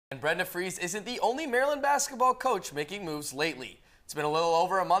And Brenda Frese isn't the only Maryland basketball coach making moves lately. It's been a little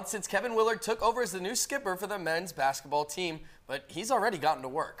over a month since Kevin Willard took over as the new skipper for the men's basketball team, but he's already gotten to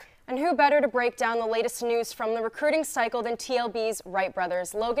work. And who better to break down the latest news from the recruiting cycle than TLB's Wright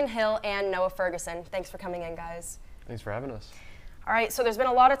brothers, Logan Hill and Noah Ferguson. Thanks for coming in, guys. Thanks for having us. All right, so there's been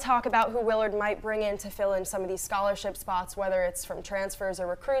a lot of talk about who Willard might bring in to fill in some of these scholarship spots, whether it's from transfers or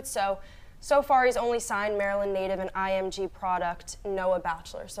recruits. So far, he's only signed Maryland native and IMG product Noah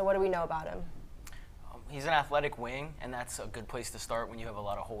Batchelor. So what do we know about him? He's an athletic wing, and that's a good place to start when you have a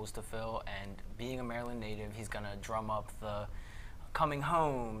lot of holes to fill. And being a Maryland native, he's going to drum up the coming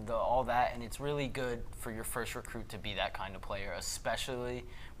home, all that, and it's really good for your first recruit to be that kind of player, especially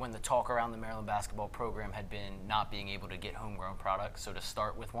when the talk around the Maryland basketball program had been not being able to get homegrown products. So to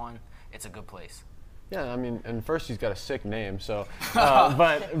start with one, it's a good place. Yeah, I mean, and first he's got a sick name, so,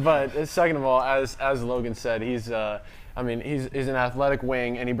 but second of all, as Logan said, he's an athletic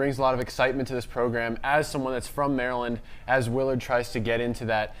wing, and he brings a lot of excitement to this program as someone that's from Maryland, as Willard tries to get into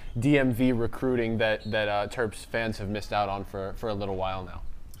that DMV recruiting that Terps fans have missed out on for a little while now.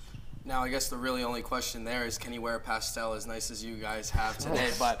 Now, I guess the really only question there is, can he wear a pastel as nice as you guys have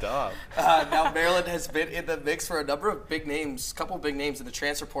today? But now Maryland has been in the mix for a number of big names, couple of big names in the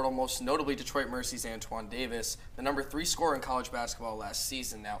transfer portal, most notably Detroit Mercy's Antoine Davis, the number 3 scorer in college basketball last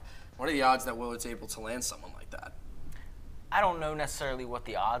season. Now, what are the odds that Willard's able to land someone like that? I don't know necessarily what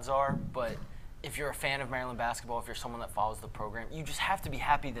the odds are, but if you're a fan of Maryland basketball, if you're someone that follows the program, you just have to be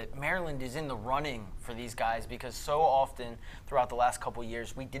happy that Maryland is in the running for these guys, because so often throughout the last couple of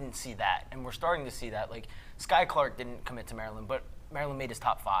years we didn't see that, and we're starting to see that. Like, Sky Clark didn't commit to Maryland, but Maryland made his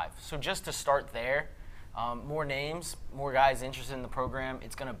top 5. So just to start there, more names, more guys interested in the program,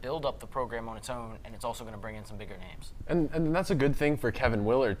 it's going to build up the program on its own, and it's also going to bring in some bigger names. And that's a good thing for Kevin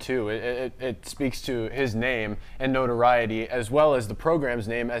Willard, too. It speaks to his name and notoriety, as well as the program's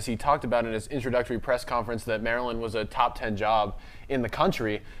name, as he talked about in his introductory press conference that Maryland was a top 10 job in the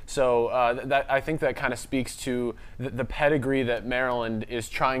country. So I think that kind of speaks to the pedigree that Maryland is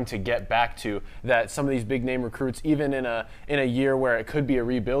trying to get back to, that some of these big name recruits, even in a year where it could be a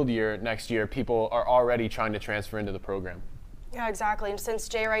rebuild year next year, people are already trying to transfer into the program. Yeah, exactly. And since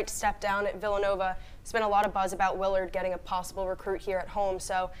Jay Wright stepped down at Villanova, there's been a lot of buzz about Willard getting a possible recruit here at home.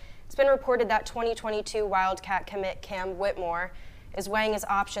 So it's been reported that 2022 Wildcat commit Cam Whitmore is weighing his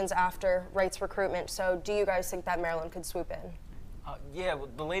options after Wright's recruitment. So do you guys think that Maryland could swoop in? Yeah, well,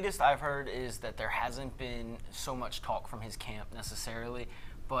 the latest I've heard is that there hasn't been so much talk from his camp necessarily,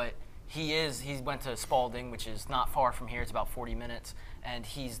 but he went to Spalding, which is not far from here. It's about 40 minutes, and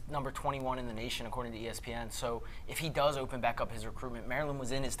he's number 21 in the nation according to ESPN. So if he does open back up his recruitment, Maryland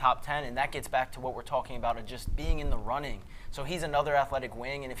was in his top 10, and that gets back to what we're talking about of just being in the running. So he's another athletic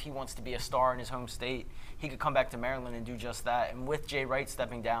wing, and if he wants to be a star in his home state, he could come back to Maryland and do just that. And with Jay Wright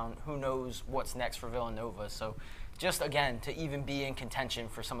stepping down, who knows what's next for Villanova. So just, again, to even be in contention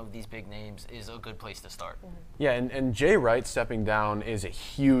for some of these big names is a good place to start. Mm-hmm. Yeah, and Jay Wright stepping down is a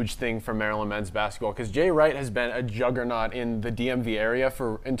huge thing for Maryland men's basketball, because Jay Wright has been a juggernaut in the DMV area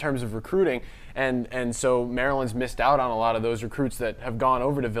in terms of recruiting, and so Maryland's missed out on a lot of those recruits that have gone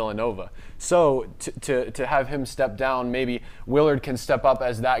over to Villanova. So to have him step down, maybe Willard can step up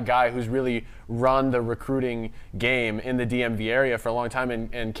as that guy who's really run the recruiting game in the DMV area for a long time,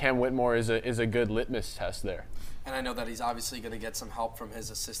 and Cam Whitmore is a good litmus test there. And I know that he's obviously going to get some help from his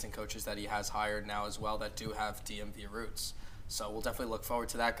assistant coaches that he has hired now as well that do have DMV roots. So we'll definitely look forward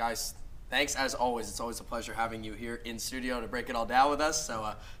to that, guys. Thanks, as always. It's always a pleasure having you here in studio to break it all down with us.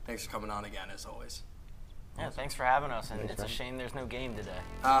 So thanks for coming on again, as always. Yeah, thanks for having us, and it's a shame there's no game today.